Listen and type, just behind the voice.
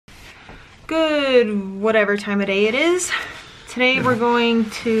Good, whatever time of day it is. Today we're going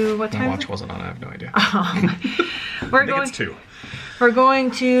to, what time? My watch wasn't on, I have no idea.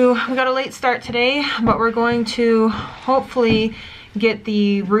 We got a late start today, but we're going to hopefully get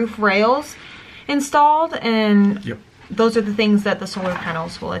the roof rails installed, and Yep. those are the things that the solar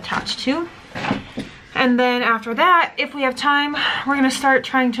panels will attach to. And then after that, if we have time, we're gonna start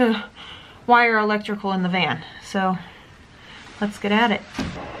trying to wire electrical in the van. So let's get at it.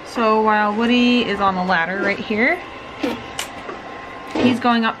 So while Woody is on the ladder right here, he's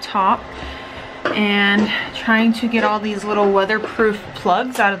going up top and trying to get all these little weatherproof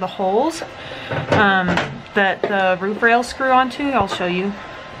plugs out of the holes that the roof rails screw onto. I'll show you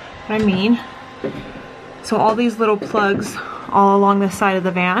what I mean. So all these little plugs all along the side of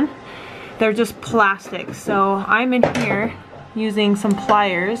the van, they're just plastic. So I'm in here using some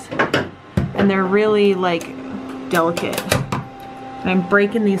pliers, and they're really like delicate. And I'm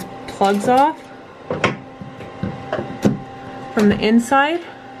breaking these plugs off from the inside,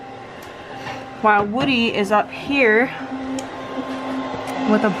 while Woody is up here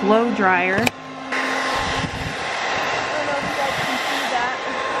with a blow dryer. I don't know if you guys can see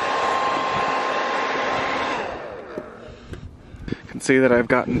that. You can see that I've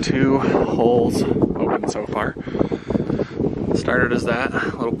gotten 2 holes open so far. Started as that,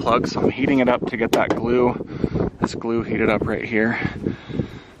 little plug, so I'm heating it up to get that glue, this glue heated up right here.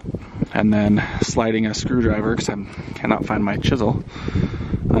 And then sliding a screwdriver, because I cannot find my chisel,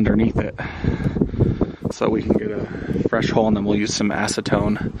 underneath it. So we can get a fresh hole, and then we'll use some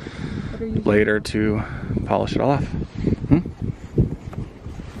acetone later to polish it all off.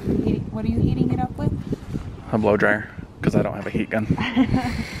 What are you heating it up with? A blow dryer, because I don't have a heat gun.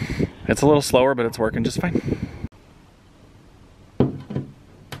 It's a little slower, but it's working just fine.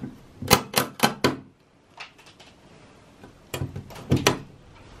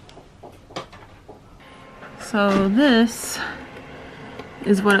 So this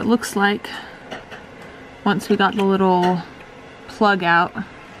is what it looks like once we got the little plug out.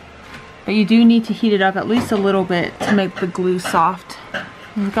 But you do need to heat it up at least a little bit to make the glue soft.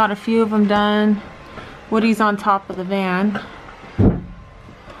 We've got a few of them done. Woody's on top of the van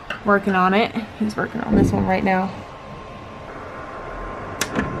working on it. He's working on this one right now.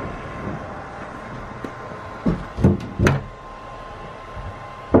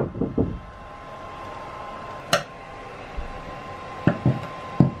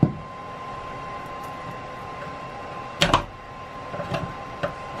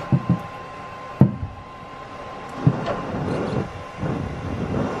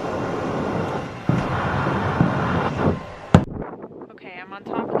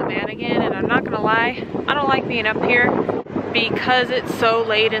 Again, and I'm not gonna lie, I don't like being up here because it's so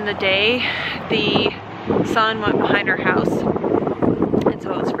late in the day. The sun went behind our house, and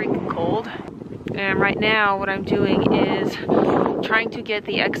so it's freaking cold. And right now what I'm doing is trying to get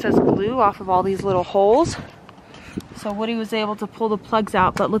the excess glue off of all these little holes. So Woody was able to pull the plugs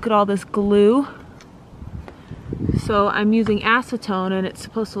out, but look at all this glue. So I'm using acetone, and it's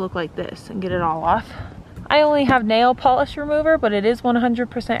supposed to look like this, and get it all off. I only have nail polish remover, but it is 100%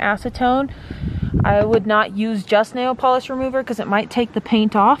 acetone. I would not use just nail polish remover because it might take the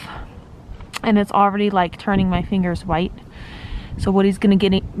paint off, and it's already like turning my fingers white. So Woody's gonna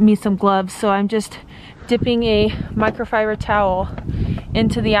get me some gloves. So I'm just dipping a microfiber towel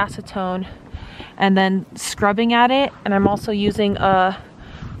into the acetone and then scrubbing at it. And I'm also using a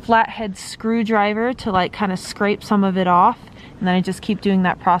flathead screwdriver to like kind of scrape some of it off. And then I just keep doing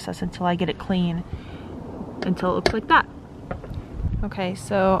that process until I get it clean, until it looks like that. Okay,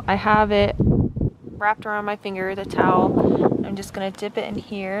 so I have it wrapped around my finger, the towel. I'm just gonna dip it in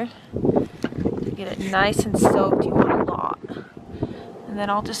here to get it nice and soaked. You want a lot. And then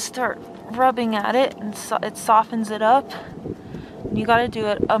I'll just start rubbing at it, and so it softens it up. And you gotta do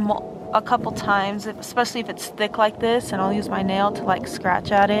it a couple times, especially if it's thick like this, and I'll use my nail to like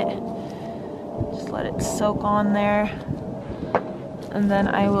scratch at it. Just let it soak on there. And then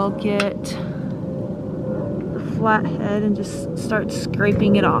I will get flathead and just start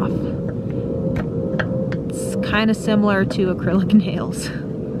scraping it off. It's kind of similar to acrylic nails.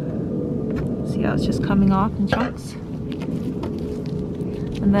 See how it's just coming off in chunks?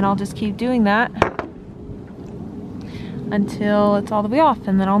 And then I'll just keep doing that until it's all the way off,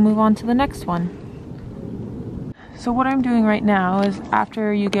 and then I'll move on to the next one. So what I'm doing right now is,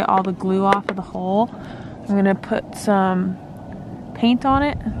 after you get all the glue off of the hole, I'm gonna put some paint on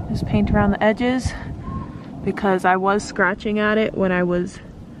it, just paint around the edges, because I was scratching at it when I was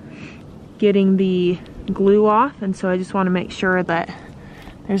getting the glue off, and so I just want to make sure that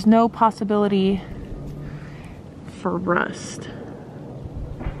there's no possibility for rust.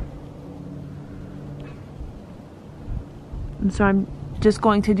 And so I'm just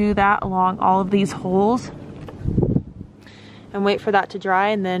going to do that along all of these holes and wait for that to dry,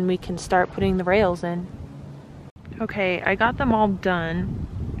 and then we can start putting the rails in. Okay, I got them all done.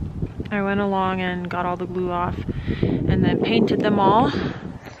 I went along and got all the glue off and then painted them all.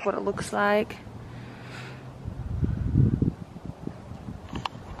 That's what it looks like.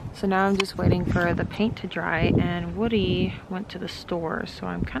 So now I'm just waiting for the paint to dry, and Woody went to the store, so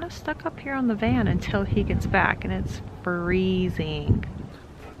I'm kind of stuck up here on the van until he gets back, and it's freezing.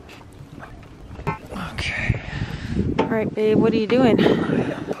 Okay. All right, babe, what are you doing?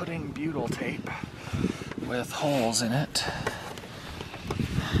 I am putting butyl tape with holes in it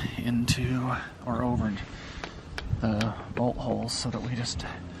into or over the bolt holes so that we just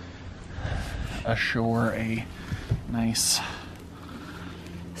assure a nice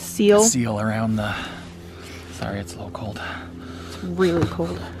seal around the, sorry it's a little cold. It's really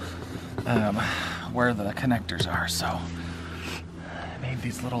cold. Where the connectors are, so I made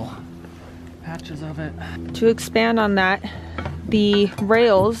these little patches of it. To expand on that, the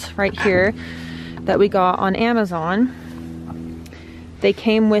rails right here that we got on Amazon, they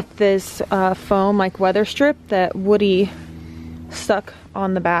came with this foam like weather strip that Woody stuck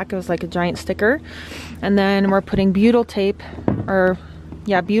on the back. It was like a giant sticker. And then we're putting butyl tape, or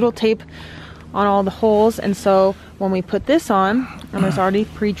yeah, butyl tape on all the holes. And so when we put this on, and there's already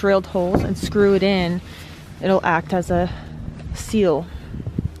pre-drilled holes, and screw it in, it'll act as a seal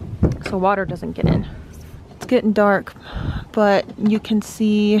so water doesn't get in. It's getting dark, but you can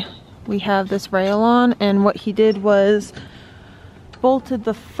see we have this rail on, and what he did was bolted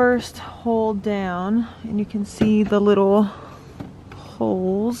the first hole down, and you can see the little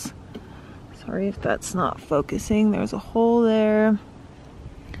holes. Sorry if that's not focusing. There's a hole there.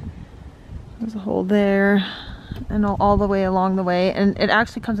 There's a hole there, and all the way along the way. And it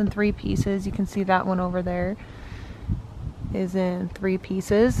actually comes in 3 pieces. You can see that one over there is in 3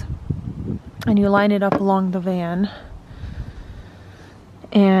 pieces. And you line it up along the van.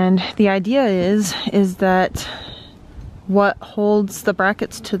 And the idea is that what holds the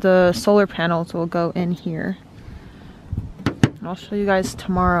brackets to the solar panels will go in here. And I'll show you guys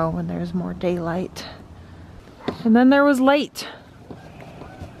tomorrow when there's more daylight. And then there was light.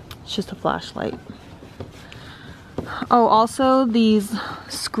 It's just a flashlight. Oh, also these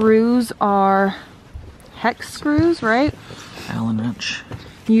screws are hex screws, right? Allen wrench.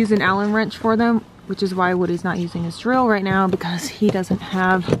 Use an Allen wrench for them, which is why Woody's not using his drill right now, because he doesn't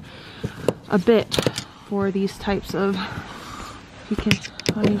have a bit for these types of, you can,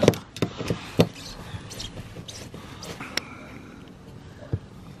 honey.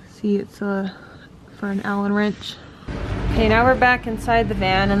 See, it's for an Allen wrench. Okay, now we're back inside the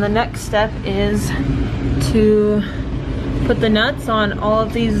van, and the next step is to put the nuts on all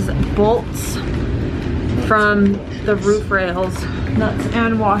of these bolts from the roof rails, nuts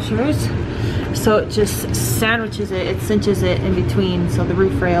and washers. So it just sandwiches it, it cinches it in between, so the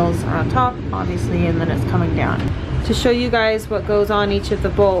roof rails are on top, obviously, and then it's coming down. To show you guys what goes on each of the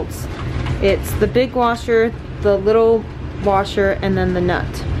bolts, it's the big washer, the little washer, and then the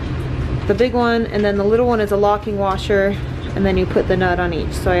nut. The big one and then the little one is a locking washer, and then you put the nut on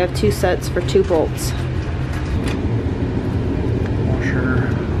each. So I have 2 sets for 2 bolts. Washer,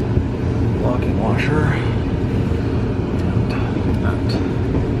 locking washer, and nut.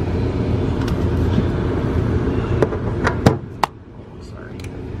 Sorry.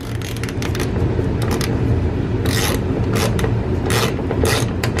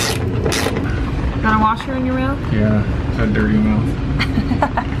 Got a washer in your mouth? Yeah, a dirty mouth.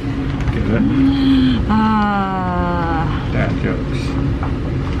 Get it? Dad jokes.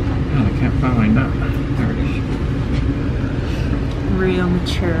 Oh, I can't find my nut. There it is. Real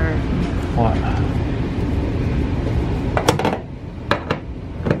mature. What?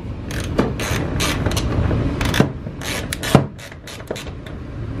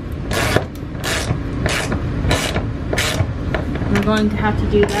 We're going to have to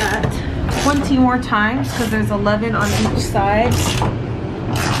do that 20 more times because there's 11 on each side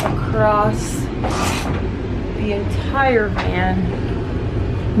across the entire van.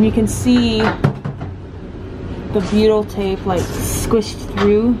 And you can see the butyl tape like squished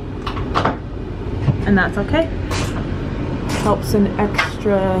through, and that's okay. Helps an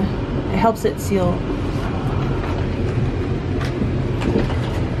extra, it helps it seal.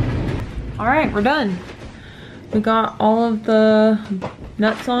 All right, we're done. We got all of the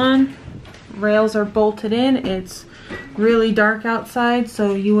nuts on, rails are bolted in. It's really dark outside,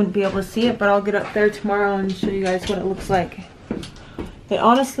 so you wouldn't be able to see it, but I'll get up there tomorrow and show you guys what it looks like. It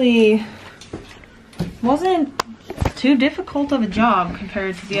honestly wasn't too difficult of a job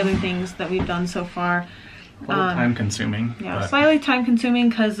compared to the other things that we've done so far. A little time consuming. Yeah, but slightly time consuming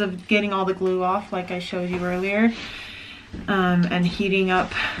because of getting all the glue off like I showed you earlier. And heating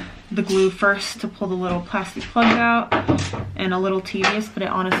up the glue first to pull the little plastic plugs out, and a little tedious, but it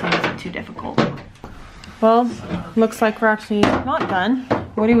honestly isn't too difficult. Well, looks like we're actually not done.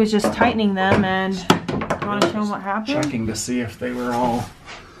 Woody was just tightening them, and you want to show him what happened? Checking to see if they were all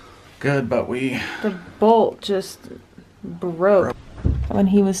good, but the bolt just broke. When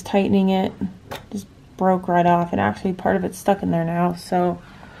he was tightening it, just broke right off, and actually part of it's stuck in there now, so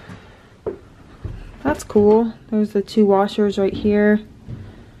that's cool. There's the 2 washers right here.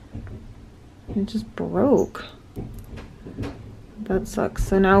 It just broke. That sucks.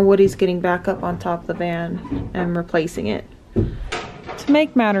 So now Woody's getting back up on top of the van and replacing it. To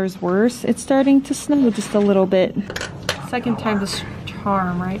make matters worse, it's starting to snow just a little bit. Second time's a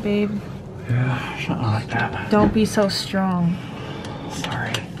charm, right, babe? yeah, something like that. Don't be so strong.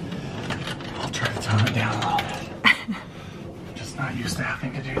 Sorry. I'll try to tone it down a little bit. Just not used to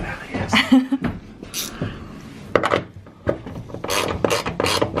having to do that, I guess.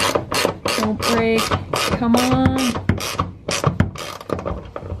 Don't break. Come on.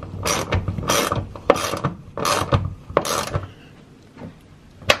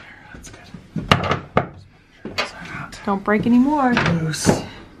 That's good. Don't break anymore. Loose.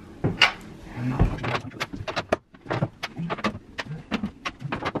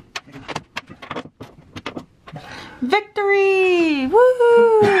 Victory! Woo!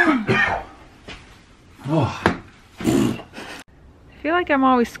 Oh. I feel like I'm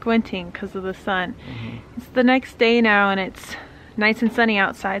always squinting because of the sun. It's the next day now and it's nice and sunny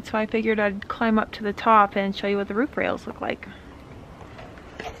outside, so I figured I'd climb up to the top and show you what the roof rails look like.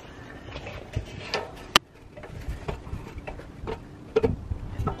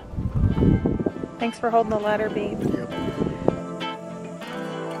 Thanks for holding the ladder, babe. Yep.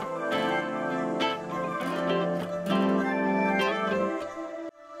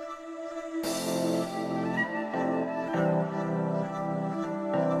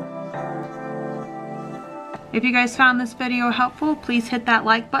 If you guys found this video helpful, please hit that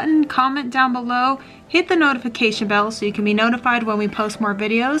like button, comment down below, hit the notification bell so you can be notified when we post more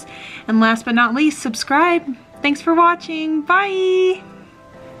videos, and last but not least, subscribe. Thanks for watching. Bye!